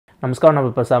నమస్కారం నా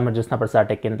ప్రసాద్ మీరు చూస్తున్న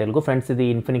Prasadtechintelugu ఫ్రెండ్స్ ఇది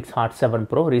Infinix Hot 7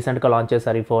 Pro రీసెంట్గా లాంచ్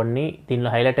చేశారు ఈ ఫోన్ని. దీనిలో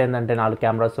హైలైట్ ఏంటంటే 4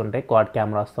 కెమెరాస్ ఉంటాయి, క్వాడ్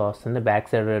కెమెరాస్తో వస్తుంది. బ్యాక్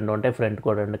సైడ్ 2 ఉంటాయి, ఫ్రంట్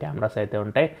కూడా 2 కెమెరాస్ అయితే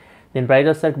ఉంటాయి. దీని ప్రైస్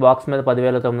వచ్చేసరికి బాక్స్ మీద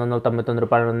 10,999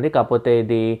 రూపాయలు ఉంది. కాకపోతే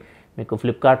ఇది మీకు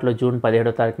ఫ్లిప్కార్ట్లో జూన్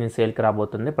 17వ తారీఖున సేల్కి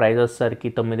రాబోతుంది. ప్రైస్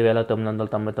వచ్చేసరికి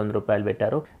 9,999 రూపాయలు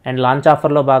పెట్టారు. అండ్ లాంచ్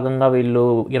ఆఫర్లో భాగంగా వీళ్ళు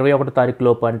 21 తారీఖు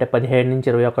లోపు అంటే 17 నుంచి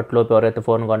 21 లోపు ఎవరైతే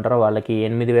ఫోన్ కొంటారో వాళ్ళకి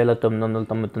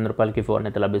 8,999 రూపాయలకి ఫోన్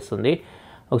అయితే లభిస్తుంది.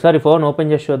 ఒకసారి ఫోన్ ఓపెన్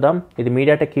చేసి చూద్దాం. ఇది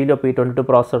మీడియాటెక్ హీలియో P22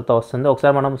 ప్రాసెసర్తో వస్తుంది.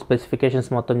 ఒకసారి మనం స్పెసిఫికేషన్స్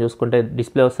మొత్తం చూసుకుంటే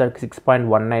డిస్ప్లే వచ్చేసరికి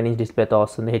 6.19 ఇంచ్ డిస్ప్లేతో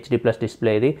వస్తుంది, HD+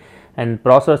 డిస్ప్లే ఇది. అండ్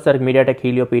ప్రాసెసర్ వచ్చేసరికి మీడియాటెక్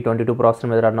హీలియో P22 ప్రాసెసర్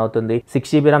మీద రన్ అవుతుంది.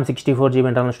 6GB RAM 64GB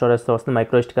ఇంటర్నల్ స్టోరేజ్తో వస్తుంది.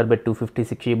 మైక్రోఎస్డి కార్డ్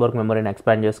 256GB వరకు మెమరీని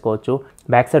ఎక్స్పాండ్ చేసుకోవచ్చు.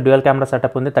 Back side dual camera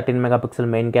setup ఉంది. 13 మెగాపిక్సెల్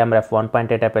మెయిన్ కెమెరా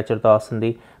f1.8 అపర్చర్తో వస్తుంది,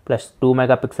 plus 2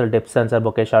 megapixel depth censor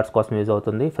bouquet shots కోసం యూజ్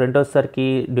అవుతుంది. ఫ్రంట్ వచ్చేసరికి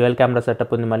డ్యూయల్ కెమెరా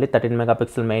సెటప్ ఉంది. మళ్ళీ 13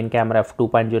 మెగాపిక్సెల్ మెయిన్ కెమెరా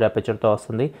f2.0 అపర్చర్తో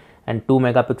వస్తుంది and 2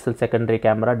 megapixel secondary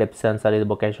camera depth censor ఇది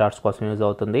బొకే షాట్స్ కోసం యూజ్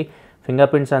అవుతుంది. ఫింగర్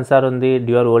ప్రింట్ సెన్సార్ ఉంది,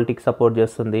 డ్యూయల్ వోల్టిక్ సపోర్ట్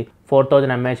చేస్తుంది,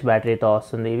 4000 mAh బ్యాటరీతో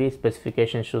వస్తుంది. ఇవి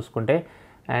స్పెసిఫికేషన్స్ చూసుకుంటే.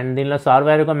 అండ్ దీనిలో సార్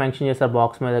వాల్యూగా మెన్షన్ చేస్తారు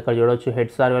బాక్స్ మీద, ఇక్కడ చూడవచ్చు.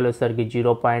 హెడ్ సార్ వాల్యూ వచ్చేసరికి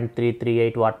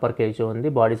 0.338 వాట్/kg ఉంది.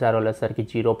 బాడీ సార్ వాల్యూ వచ్చేసరికి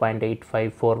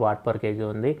 0.854 వాట్/kg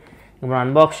ఉంది. ఇప్పుడు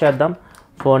అన్బాక్స్ చేద్దాం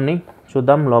ఫోన్ని,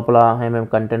 చూద్దాం లోపల ఏమేమి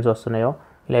కంటెంట్స్ వస్తున్నాయో.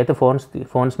 ఇలా అయితే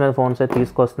ఫోన్స్ మీద ఫోన్స్ అయితే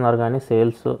తీసుకొస్తున్నారు, కానీ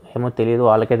సేల్స్ ఏమో తెలియదు,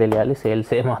 వాళ్ళకే తెలియాలి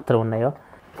సేల్స్ ఏమాత్రం ఉన్నాయో.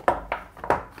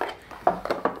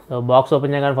 సో బాక్స్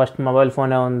ఓపెన్ చేయగానే ఫస్ట్ మొబైల్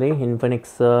ఫోనే ఉంది,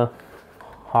 Infinix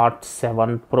hot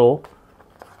 7 Pro.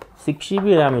 6GB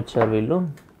RAM ఇచ్చారు వీళ్ళు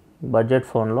బడ్జెట్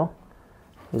ఫోన్లో,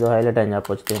 ఇది హైలైట్ అని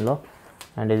చెప్పొచ్చు దీనిలో.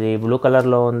 అండ్ ఇది బ్లూ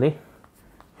కలర్లో ఉంది.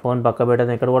 ఫోన్ పక్క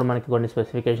పెట్టేది, ఇక్కడ కూడా మనకి కొన్ని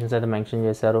స్పెసిఫికేషన్స్ అయితే మెన్షన్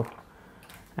చేశారు.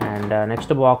 అండ్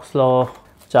నెక్స్ట్ బాక్స్లో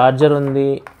చార్జర్ ఉంది,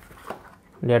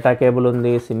 డేటా కేబుల్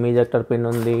ఉంది, సిమ్ ఇజెక్టర్ పిన్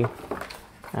ఉంది,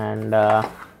 అండ్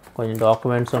కొన్ని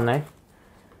డాక్యుమెంట్స్ ఉన్నాయి,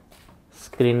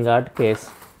 స్క్రీన్ గార్డ్, కేస్,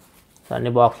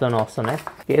 అన్ని బాక్స్లోనే వస్తున్నాయి.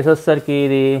 కేస్ వచ్చేసరికి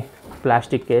ఇది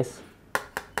plastic case,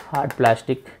 hard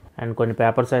plastic. And కొన్ని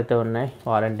పేపర్స్ అయితే ఉన్నాయి,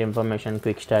 warranty information,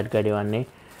 quick start guide ఇవన్నీ.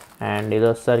 అండ్ ఇది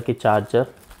వచ్చేసరికి ఛార్జర్,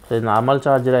 ఇది నార్మల్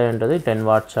ఛార్జర్ అయి ఉంటుంది, 10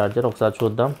 వాట్ ఛార్జర్. ఒకసారి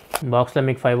చూద్దాం. బాక్స్లో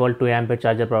మీకు 5V 2A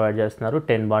ఛార్జర్ ప్రొవైడ్ చేస్తున్నారు,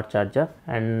 10 what charger.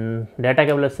 And data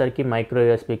cable వచ్చేసరికి మైక్రో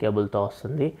USB కేబుల్తో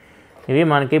వస్తుంది. ఇవి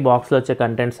మనకి బాక్స్లో వచ్చే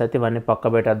కంటెంట్స్ అయితే, ఇవన్నీ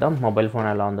పక్క పెట్టేద్దాం. మొబైల్ ఫోన్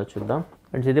ఎలా ఉందో చూద్దాం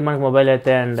ఫ్రెండ్స్. ఇది మనకి మొబైల్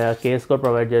అయితే. అండ్ కేస్ కూడా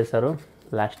ప్రొవైడ్ చేశారు,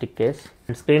 plastic case.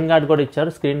 And screen guard కూడా ఇచ్చారు.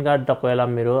 స్క్రీన్ గార్డ్ ఒకవేళ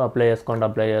మీరు అప్లై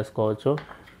చేసుకోవచ్చు.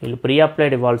 వీళ్ళు ప్రీ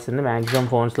అప్లైడ్ ఇవ్వాల్సింది. మ్యాక్సిమం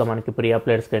ఫోన్స్లో మనకి ప్రీ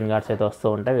అప్లైడ్ స్క్రీన్ గార్డ్స్ అయితే వస్తూ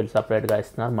ఉంటాయి, వీళ్ళు సపరేట్గా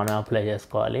ఇస్తున్నారు, మనం అప్లై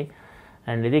చేసుకోవాలి.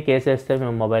 అండ్ ఇది కేస్ వేస్తే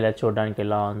మేము మొబైల్ అయితే చూడడానికి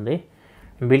ఇలా ఉంది.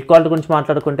 బిల్డ్ క్వాలిటీ గురించి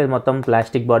మాట్లాడుకుంటే ఇది మొత్తం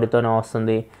ప్లాస్టిక్ బాడీతోనే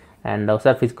వస్తుంది. అండ్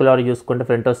ఒకసారి ఫిజికల్ బాడీ చూసుకుంటే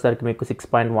ఫ్రంట్ వచ్చేసరికి మీకు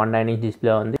 6.19 ఇంచ్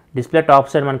డిస్ప్లే ఉంది. డిస్ప్లే టాప్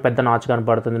సైడ్ మనకి పెద్ద నాచ్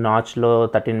కనపడుతుంది. నాచ్లో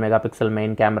 13 మెగాపిక్సెల్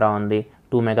మెయిన్ కెమెరా ఉంది,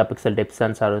 2 మెగాపిక్సెల్ డెప్త్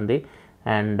సెన్సార్ ఉంది,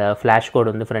 అండ్ ఫ్లాష్ కూడా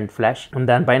ఉంది, ఫ్రంట్ ఫ్లాష్.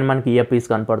 దానిపైన మనకి ఇయర్ పీస్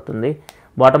కనపడుతుంది.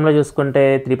 బాటంలో చూసుకుంటే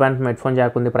 3.5 హెడ్ఫోన్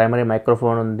జాక్ ఉంది, ప్రైమరీ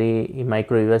మైక్రోఫోన్ ఉంది, ఈ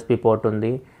మైక్రో USB పోర్ట్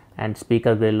ఉంది, అండ్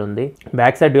స్పీకర్ గ్రిల్ ఉంది.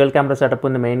 Back side dual camera setup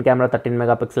ఉంది. Main camera 13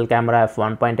 megapixel camera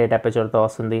f1.8 అపర్చర్తో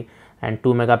వస్తుంది, and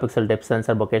 2 megapixel depth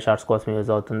censor bouquet shots కోసం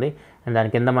యూజ్ అవుతుంది. అండ్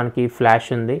దాని కింద మనకి ఫ్లాష్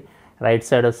ఉంది. రైట్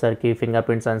సైడ్ వచ్చేసరికి ఫింగర్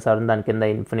ప్రింట్ సెన్సార్ ఉంది, దాని కింద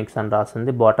ఇన్ఫినిక్స్ అని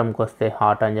రాస్తుంది. బాటమ్కి వస్తే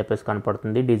హాట్ అని చెప్పేసి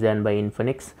కనపడుతుంది, డిజైన్ బై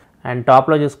ఇన్ఫినిక్స్. అండ్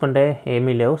టాప్లో చూసుకుంటే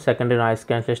ఏమీ లేవు, సెకండరీ నాయిస్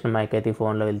క్యాన్సిలేషన్ మైక్ అయితే ఈ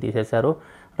ఫోన్లో వీళ్ళు తీసేశారు.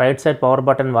 Right side power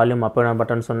button, volume up and down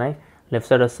buttons ఉన్నాయి. లెఫ్ట్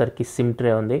సైడ్ వచ్చేసరికి సిమ్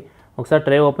ట్రే ఉంది. ఒకసారి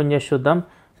ట్రే ఓపెన్ చేసి చూద్దాం.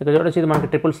 ఇక్కడ చూడొచ్చు, ఇది మనకి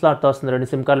ట్రిపుల్ స్లాట్తో వస్తుంది. 2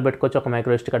 సిమ్ కార్డులు పెట్టుకోవచ్చు, ఒక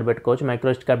మైక్రోఎస్డి కార్డ్ పెట్టుకోవచ్చు.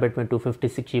 మైక్రోఎస్డి కార్డ్ పెట్టి మీరు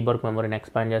 256GB వరకు మెమరీని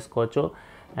ఎక్స్పాండ్ చేసుకోవచ్చు.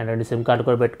 అండ్ 2 సిమ్ కార్డు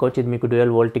కూడా పెట్టుకోవచ్చు. ఇది మీకు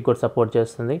డ్యూయల్ వోల్టిక్ కూడా సపోర్ట్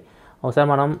చేస్తుంది. ఒకసారి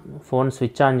మనం ఫోన్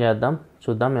స్విచ్ ఆన్ చేద్దాం,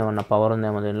 చూద్దాం ఏమన్నా పవర్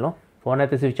ఉందేమో దీనిలో. ఫోన్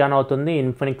అయితే స్విచ్ ఆన్ అవుతుంది.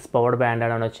 ఇన్ఫినిక్స్ పవర్డ్ బై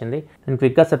ఆండ్రాయిడ్ అని వచ్చింది. నేను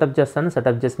క్విక్గా సెటప్ చేస్తాను,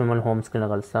 సెటప్ చేసి మిమ్మల్ని హోమ్ స్క్రీన్లో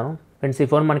కలుస్తాను. ఫ్రెండ్స్ ఈ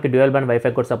ఫోన్ మనకి డ్యూయల్ బ్యాండ్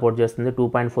వైఫై కూడా సపోర్ట్ చేస్తుంది.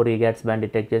 2.4 GHz బ్యాండ్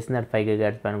డిటెక్ట్ చేసింది, అండ్ 5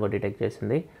 GHz బ్యాండ్ కూడా డిటెక్ట్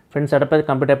చేసింది. ఫ్రెండ్స్ సెటప్ అయితే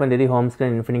కంప్లీట్ అయిపోయింది. ఇది home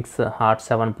screen Infinix hot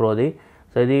 7 Proది.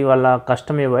 So ఇది వాళ్ళ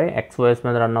కస్టమ్ UI XOS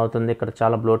మీద రన్ అవుతుంది. ఇక్కడ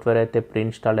చాలా బ్లోట్వేర్ అయితే ప్రీ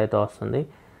ఇన్స్టాల్ అయితే వస్తుంది.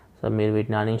 సో మీరు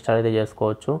వీటిని అన్ఇన్స్టాల్ అయితే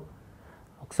చేసుకోవచ్చు.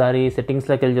 ఒకసారి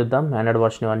సెట్టింగ్స్లోకి వెళ్ళి చూద్దాం, ఆండ్రాయిడ్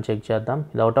వర్షన్ 1 చెక్ చేద్దాం.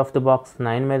 ఇది అవుట్ ఆఫ్ ది బాక్స్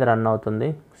 9 మీద రన్ అవుతుంది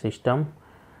సిస్టమ్.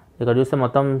 ఇక్కడ చూస్తే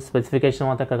మొత్తం స్పెసిఫికేషన్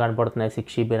మొత్తం ఇక్కడ కనపడుతున్నాయి.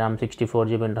 6GB RAM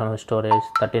 64GB internal storage,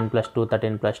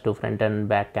 13+2 front and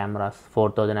back cameras,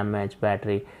 4000 mAh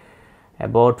battery.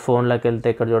 About ఫోన్లోకి వెళ్తే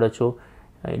ఇక్కడ చూడొచ్చు,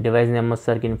 డివైస్ నేమ్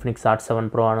వచ్చేసరికి ఇన్ఫినిక్స్ హాట్ 7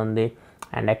 Pro అని ఉంది.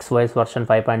 అండ్ XOS వర్షన్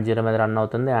 5.0 మీద రన్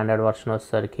అవుతుంది. ఆండ్రాయిడ్ వర్షన్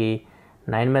వచ్చేసరికి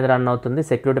 9 మీద రన్ అవుతుంది.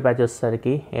 సెక్యూరిటీ ప్యాచ్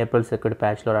వచ్చేసరికి ఏప్రిల్ సెక్యూరిటీ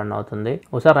ప్యాచ్లో రన్ అవుతుంది.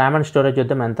 ఒకసారి ర్యామ్ అండ్ స్టోరేజ్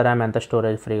చూద్దాం, ఎంత ర్యామ్ ఎంత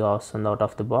స్టోరేజ్ ఫ్రీగా వస్తుంది అవుట్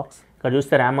ఆఫ్ ది బాక్స్. ఇక్కడ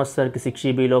చూస్తే ర్యామ్ వచ్చేసరికి 6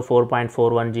 జీబీలో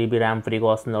 4.41 జీబీ ర్యామ్ ఫ్రీగా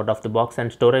వస్తుంది out of the box.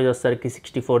 And storage వచ్చేసరికి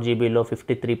 64 జీబీలో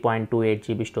 53.28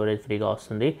 జీబీ స్టోరేజ్ ఫ్రీగా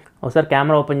వస్తుంది. ఒకసారి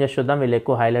కెమెరా ఓపెన్ చేసి చూద్దాం, వీళ్ళు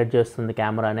ఎక్కువ హైలైట్ చేస్తుంది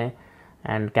కెమెరానే.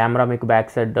 అండ్ కెమెరా మీకు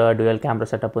back side dual camera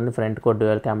setup ఉంది, ఫ్రంట్ కూడా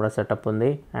డ్యూయల్ కెమెరా సెటప్ ఉంది.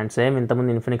 అండ్ సేమ్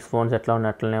ఇంతకుముందు ఇన్ఫినిక్స్ ఫోన్స్ ఎట్లా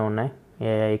ఉన్నాయి అట్లనే ఉన్నాయి.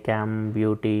 ఏఐ క్యామ్,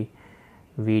 బ్యూటీ,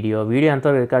 వీడియో ఎంత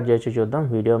రికార్డ్ చేయొచ్చు చూద్దాం.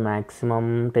 వీడియో మ్యాక్సిమం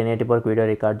 1080p వరకు వీడియో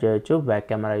రికార్డ్ చేయొచ్చు బ్యాక్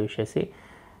కెమెరా యూస్ చేసి.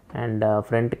 అండ్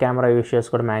ఫ్రంట్ కెమెరా యూస్ చేసి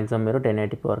కూడా మ్యాక్సిమం మీరు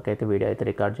 1080p వరకు అయితే వీడియో అయితే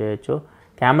రికార్డ్ చేయొచ్చు.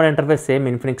 Camera interface same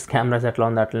Infinix cameras ఎట్లా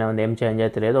ఉంది అట్లనే ఉంది, ఏం చేంజ్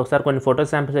అయితే లేదు. ఒకసారి కొన్ని ఫోటో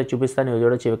శాంపిల్స్ అయితే చూపిస్తాను, ఇవి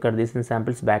చూడొచ్చు. ఇక్కడ తీసిన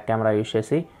శాంపిల్స్ బ్యాక్ కెమెరా యూస్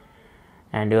చేసి.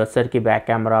 And ఇవసరికి back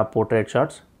camera portrait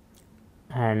shots.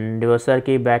 And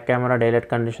ఇవసరికి back camera daylight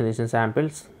condition తీసిన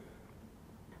samples.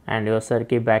 And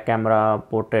ఇవసరికి back camera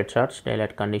portrait shots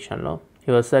daylight కండిషన్లో.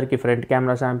 ఇవసరికి front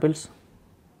camera samples.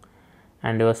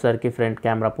 And ఇవసరికి front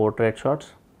camera portrait shots.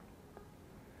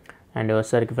 And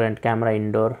ఇవసరికి front camera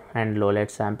indoor and లో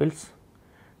light samples.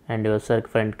 And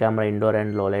ఇవసరికి front camera indoor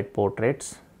and లో light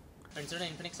portraits. Friends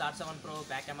Infinix Hot 7 Pro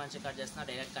back camera record చేస్తున్నా,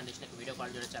 direct కండిషన్కి video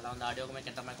call చూడొచ్చు ఎలా ఉందో. Audio మీకు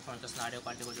ఎంత microphone వస్తుంది, audio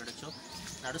quality కూడా చూడొచ్చు.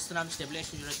 నడుస్తున్నాను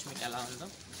స్టెబిలైజేషన్ చూడొచ్చు మీకు ఎలా ఉందో.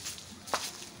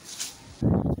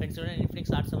 Friends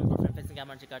Infinix Hot 7 Pro front facing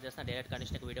camera record చేస్తున్నా, డైరెక్ట్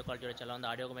కండిషన్కి వీడియో కాల్ చూడొచ్చు ఎలా ఉందో.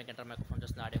 ఆడియో మీకు ఎంత మైక్రోఫోన్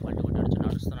వస్తుంది, ఆడియో క్వాలిటీ కూడా చూడొచ్చు.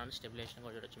 నడుస్తున్నాను స్టెబిలైజేషన్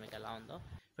కూడా చూడొచ్చు మీకు ఎలా ఉందో.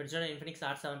 Friends Infinix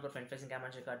Hot 7 Pro front facing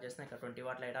camera record చేస్తున్నా, ఇక్కడ 20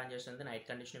 వాట్ లైట్ ఆన్ చేస్తుంది. నైట్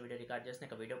కండిషన్ వీడియో రికార్డ్ చేస్తున్నా,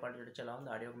 ఇక్కడ వీడియో క్వాలిటీ చూడొచ్చు ఎలా ఉందో.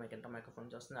 ఆడియో మీకు ఎంత మైక్రోఫోన్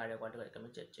వస్తుంది, ఆడియో క్వాలిటీ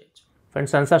రికమెండ్ చెక్ చేయొచ్చు.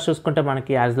 ఫ్రెండ్స్ సెన్సార్స్ చూసుకుంటే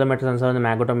మనకి యాక్సిలరోమీటర్ సెన్సార్ ఉంది,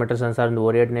 మ్యాగ్నెటోమీటర్ సెన్సార్ ఉంది,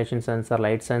 orientation censor,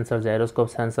 light sensor,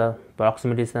 gyroscope censor,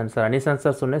 proximity sensor, అన్ని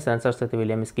సెన్సార్స్ ఉన్నాయి. సెన్సార్స్ అయితే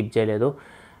వీళ్ళేమి స్కిప్ చేయలేదు.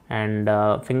 అండ్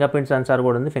ఫింగర్ ప్రింట్ సెన్సార్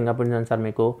కూడా ఉంది. ఫింగర్ ప్రింట్ సెన్సార్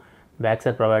మీకు బ్యాక్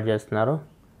సైడ్ ప్రొవైడ్ చేస్తున్నారు,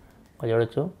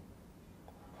 చూడొచ్చు.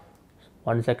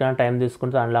 1 సెకండ్ టైం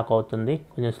తీసుకుంటే అన్లాక్ అవుతుంది.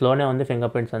 కొంచెం స్లోనే ఉంది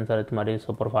ఫింగర్ ప్రింట్ సెన్సార్ అయితే, మరీ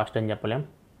సూపర్ ఫాస్ట్ అని చెప్పలేం.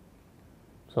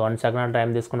 సో 1 సెకండ్ టైం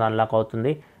తీసుకుంటే అన్లాక్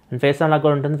అవుతుంది. అండ్ ఫేస్ అన్లాక్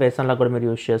కూడా ఉంటుంది, ఫేస్ అన్లాక్ కూడా మీరు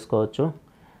యూస్ చేసుకోవచ్చు.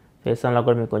 ఫేస్ అన్లాక్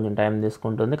కూడా మీకు కొంచెం టైం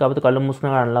తీసుకుంటుంది, కాకపోతే కళ్ళు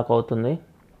మూసుకున్నా అన్లాక్ అవుతుంది.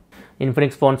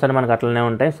 ఇన్ఫినిక్స్ ఫోన్స్ అని మనకు అట్లనే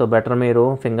ఉంటాయి. సో బెటర్ మీరు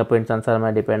ఫింగర్ ప్రింట్ సెన్సార్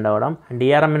మీద డిపెండ్ అవ్వడం.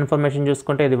 డిఆర్ఎం ఇన్ఫర్మేషన్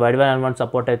చూసుకుంటే ఇది వైడ్ వన్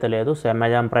సపోర్ట్ అయితే లేదు. సో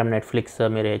అమెజాన్ ప్రైమ్, నెట్ఫ్లిక్స్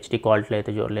మీరు హెచ్డి క్వాలిటీలో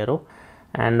అయితే చూడలేరు.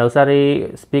 అండ్ ఒకసారి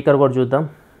స్పీకర్ కూడా చూద్దాం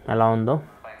ఎలా ఉందో.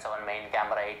 Main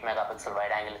camera 8 megapixel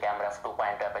wide angle camera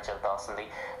 2.2 అపర్చర్తో వస్తుంది.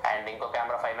 అండ్ ఇంకో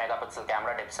camera 5 megapixel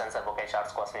camera depth censor bouquet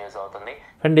shots కోసం యూజ్ అవుతుంది.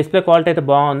 అండ్ డిస్ప్లే క్వాలిటీ అయితే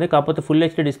బాగుంది, కాకపోతే ఫుల్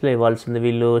హెచ్డీ డిస్ప్లే ఇవ్వాల్సింది.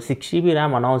 వీళ్ళు 6 జీబీ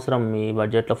ర్యామ్ అనవసరం, మీ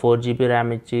బడ్జెట్లో 4 జీబీ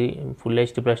ర్యామ్ ఇచ్చి ఫుల్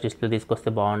హెచ్డీ ప్లస్ డిస్ప్లే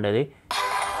తీసుకొస్తే బాగుండేది.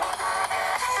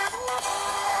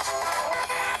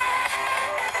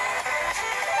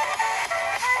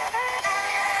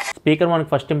 స్పీకర్ మనకి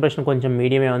ఫస్ట్ ఇంప్రెషన్ కొంచెం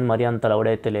మీడియమే ఉంది, మరీ అంత లౌడ్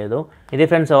అయితే లేదు. ఇదే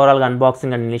ఫ్రెండ్స్ ఓవరాల్గా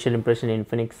unboxing and initial impression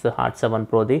Infinix Hot 7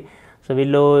 Proది. So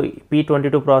వీళ్ళు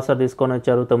P22 ప్రాసెసర్ తీసుకొని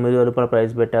వచ్చారు, 9,000 రూపాయల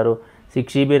ప్రైస్ పెట్టారు. 6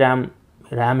 జీబీ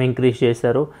ర్యామ్ ఇంక్రీజ్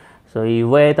చేశారు. సో ఈ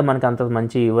యూఐ అయితే మనకి అంత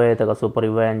మంచి యూఐ అయితే సూపర్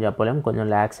యూఐ అని చెప్పలేం, కొంచెం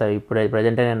ల్యాక్స్ ఇప్పుడే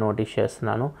ప్రజెంటే నేను నోటీస్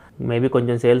చేస్తున్నాను. మేబీ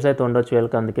కొంచెం సేల్స్ అయితే ఉండొచ్చు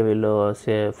వీళ్ళకి, అందుకే వీళ్ళు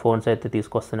ఫోన్స్ అయితే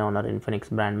తీసుకొస్తూనే ఉన్నారు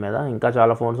ఇన్ఫినిక్స్ బ్రాండ్ మీద. ఇంకా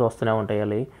చాలా ఫోన్స్ వస్తూనే ఉంటాయి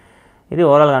అవి. ఇది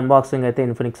ఓవరాల్ అన్బాక్సింగ్ అయితే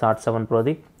ఇన్ఫినిక్స్ Hot 7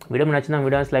 Proది. వీడియో నచ్చిన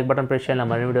వీడియోస్ లైక్ బటన్ ప్రెస్ చేయాలి.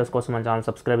 మరిన్ని వీడియోస్ కోసం మన ఛానల్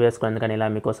సబ్స్క్రైబ్ చేసుకోండి, ఎందుకని ఇలా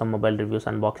మీకోసం mobile reviews,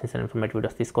 unboxings and informative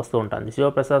videos తీసుకొస్తూ ఉంటాను. This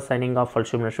your Prasad signing off. Full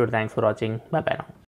షూమ్. Thanks for watching. By by now.